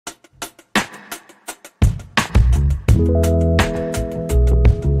Believe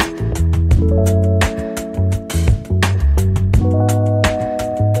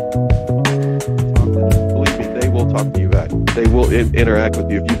me, they will talk to you back. They will interact with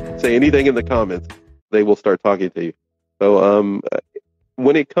you. If you say anything in the comments, they will start talking to you. So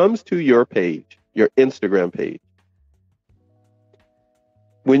when it comes to your page, your Instagram page,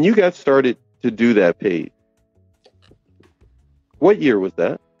 when you got started to do that page, what year was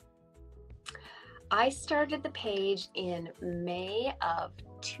that? I started the page in May of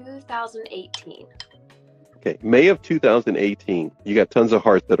 2018. Okay, May of 2018. You got tons of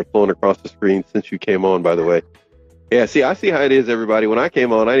hearts that are flowing across the screen since you came on, by the way. Yeah, see, I see how it is, everybody. When I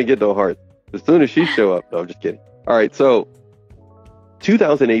came on, I didn't get no hearts. As soon as she show up, no, I'm just kidding. All right, so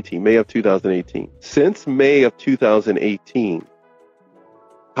 2018, May of 2018. Since May of 2018,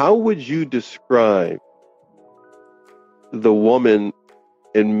 how would you describe the woman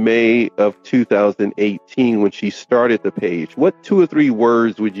in May of 2018 when she started the page? What 2 or 3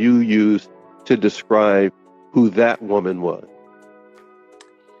 words would you use to describe who that woman was?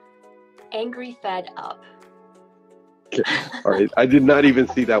 Angry, fed up. Okay. All right. I did not even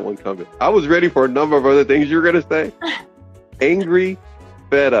see that one coming. I was ready for a number of other things you were going to say. Angry,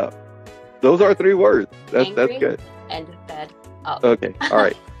 fed up. Those are 3 words. That's good. And fed up. Okay. All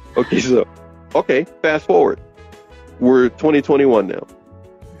right. Okay. Fast forward. We're 2021 now.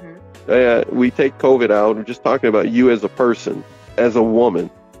 We take COVID out. We're just talking about you as a person, as a woman,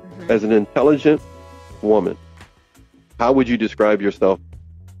 as an intelligent woman. How would you describe yourself?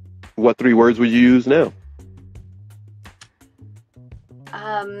 What 3 words would you use now?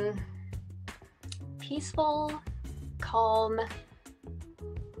 Peaceful, calm,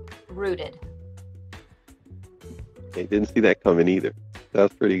 rooted. Okay, didn't see that coming either.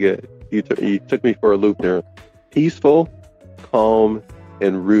 That's pretty good. You took me for a loop there. Peaceful, calm,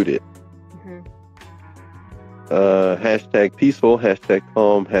 and rooted. Hashtag peaceful, hashtag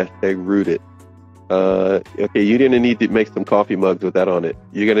calm, hashtag rooted. Okay, you didn't need to make some coffee mugs with that on it.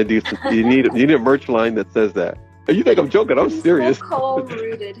 You're gonna do some, you need a merch line that says that. You think I'm joking? I'm serious. Peaceful, calm,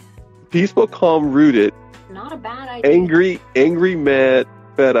 rooted. Peaceful, calm, rooted. Not a bad idea. Angry, mad,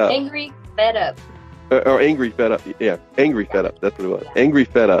 fed up. Angry, fed up. Or angry, fed up. Yeah, angry, fed up. That's what it was. Yeah. Angry,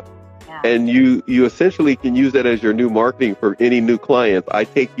 fed up. Yeah. And you essentially can use that as your new marketing for any new clients. I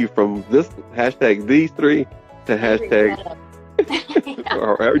take you from this hashtag these 3 to hashtag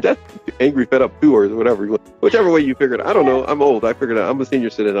or that's angry, fed up 2 or whatever. Whichever way you figured it. I don't know. I'm old. I figured out. I'm a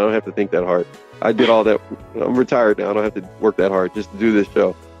senior citizen. I don't have to think that hard. I did all that. I'm retired now. I don't have to work that hard just to do this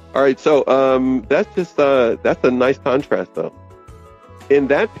show. All right. So that's just that's a nice contrast though. In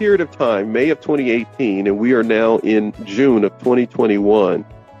that period of time, May of 2018, and we are now in June of 2021,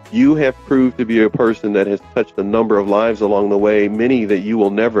 you have proved to be a person that has touched a number of lives along the way, many that you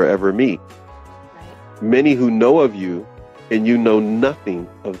will never, ever meet. Right. Many who know of you, and you know nothing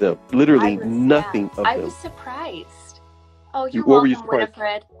of them. Literally nothing of them. I was surprised. Oh, you're welcome,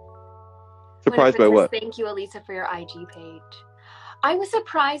 Winifred. Surprised by what? Thank you, Elisa, for your IG page. I was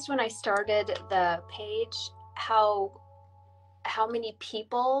surprised when I started the page how many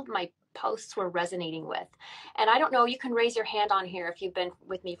people my posts were resonating with. And I don't know, you can raise your hand on here if you've been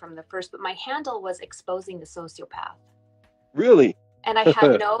with me from the first, but my handle was exposing the sociopath. Really? And I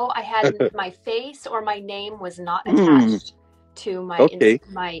had my face or my name was not attached to my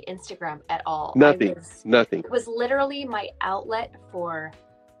my Instagram at all. Nothing. It was literally my outlet for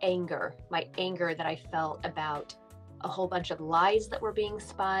anger, my anger that I felt about a whole bunch of lies that were being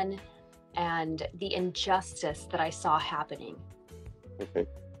spun and the injustice that I saw happening. Okay.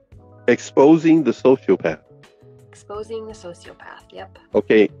 Exposing the sociopath. Exposing the sociopath, yep.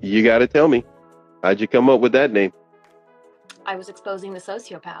 Okay, you got to tell me, how'd you come up with that name? I was exposing the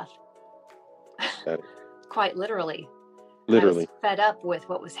sociopath. Quite literally. Literally. I was fed up with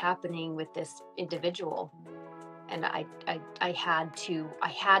what was happening with this individual. And I had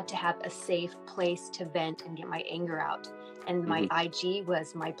to have a safe place to vent and get my anger out. And my IG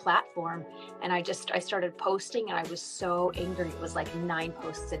was my platform. And I started posting and I was so angry. It was like 9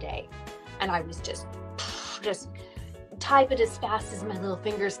 posts a day. And I was just type it as fast as my little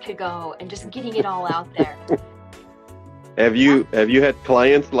fingers could go and just getting it all out there. Have you had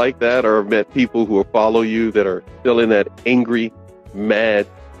clients like that, or met people who follow you that are still in that angry, mad,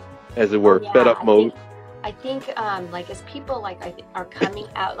 as it were, fed up mode? I think like as people are coming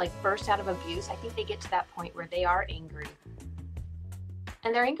out, like burst out of abuse, I think they get to that point where they are angry.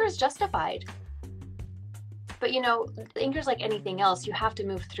 And their anger is justified. But anger is like anything else. You have to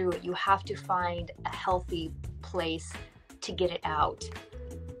move through it. You have to find a healthy place to get it out,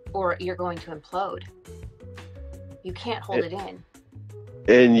 or you're going to implode. You can't hold it in.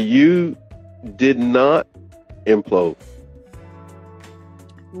 And you did not implode?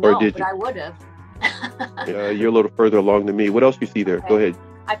 No, Or did but you? I would have. You're a little further along than me. What else you see there? Okay. Go ahead.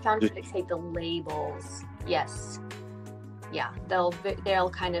 I found critics hate the labels. Yes. Yeah, they'll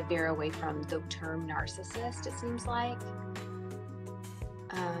kind of veer away from the term narcissist, it seems like.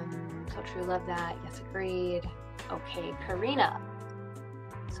 So true, love that. Yes, agreed. Okay, Karina.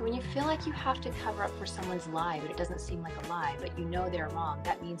 So when you feel like you have to cover up for someone's lie, but it doesn't seem like a lie, but you know they're wrong,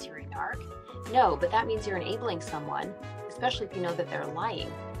 that means you're a narc? No, but that means you're enabling someone, especially if you know that they're lying.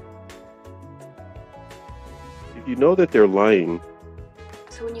 If you know that they're lying.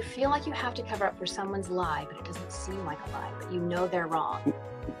 So when you feel like you have to cover up for someone's lie, but it doesn't seem like a lie, but you know they're wrong,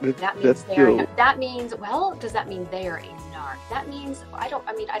 that means well, does that mean they're a narc? That means, I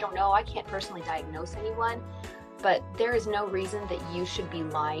don't know, I can't personally diagnose anyone, but there is no reason that you should be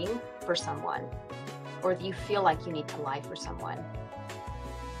lying for someone, or that you feel like you need to lie for someone.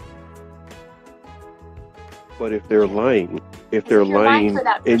 But if they're lying, you're lying for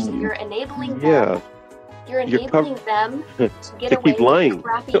that person, you're enabling them. You're enabling them to get away with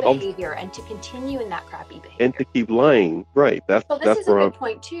crappy behavior and to continue in that crappy behavior. And to keep lying, right. So this is a good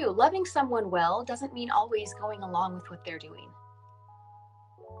point too. Loving someone well doesn't mean always going along with what they're doing.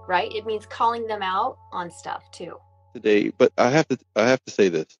 Right? It means calling them out on stuff too. Today, but I have to say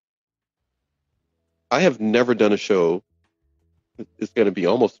this. I have never done a show, it's going to be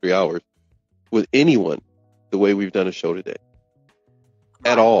almost 3 hours, with anyone the way we've done a show today.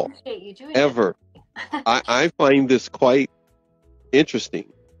 At all. Ever. I find this quite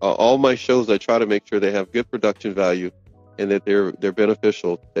interesting. All my shows, I try to make sure they have good production value and that they're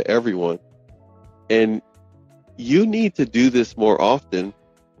beneficial to everyone. And you need to do this more often.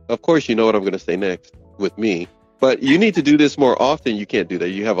 Of course, you know what I'm going to say next with me, but you need to do this more often. You can't do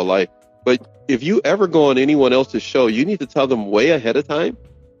that. You have a life. But if you ever go on anyone else's show, you need to tell them way ahead of time.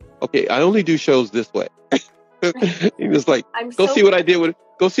 Okay, I only do shows this way. It's like, go see what I did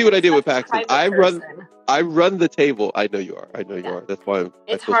with Paxton. I run the table. I know you are. That's why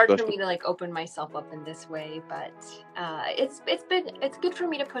it's hard for me to like open myself up in this way, but it's good for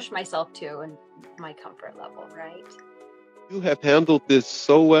me to push myself to and my comfort level, right? You have handled this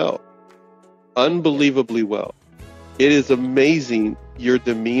so well, unbelievably well. It is amazing, your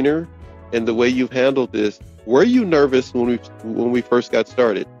demeanor and the way you've handled this. Were you nervous when we first got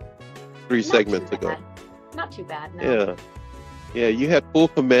started 3 segments ago? Not too bad, no. Yeah, you had full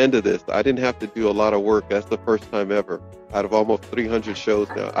command of this. I didn't have to do a lot of work. That's the first time ever out of almost 300 shows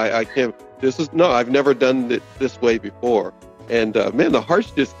now. I can't, I've never done it this way before. And man, the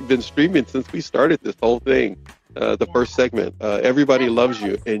heart's just been streaming since we started this whole thing, the first segment. Everybody loves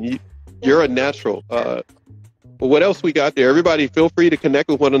you, and you're a natural. What else we got there? Everybody feel free to connect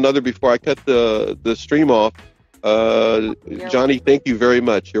with one another before I cut the stream off. Johnny, thank you very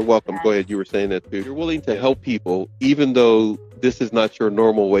much. You're welcome. Yes. Go ahead. You were saying that too. You're willing to help people, even though this is not your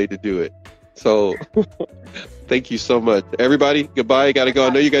normal way to do it. So thank you so much. Everybody, goodbye. I got to go. I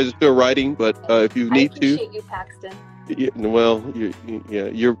know you guys are still writing, but if you need to. I appreciate you, Paxton. Well,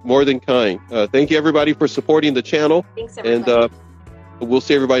 you're more than kind. Thank you, everybody, for supporting the channel. Thanks, everybody. And we'll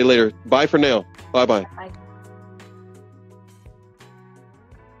see everybody later. Bye for now. Bye-bye. Bye.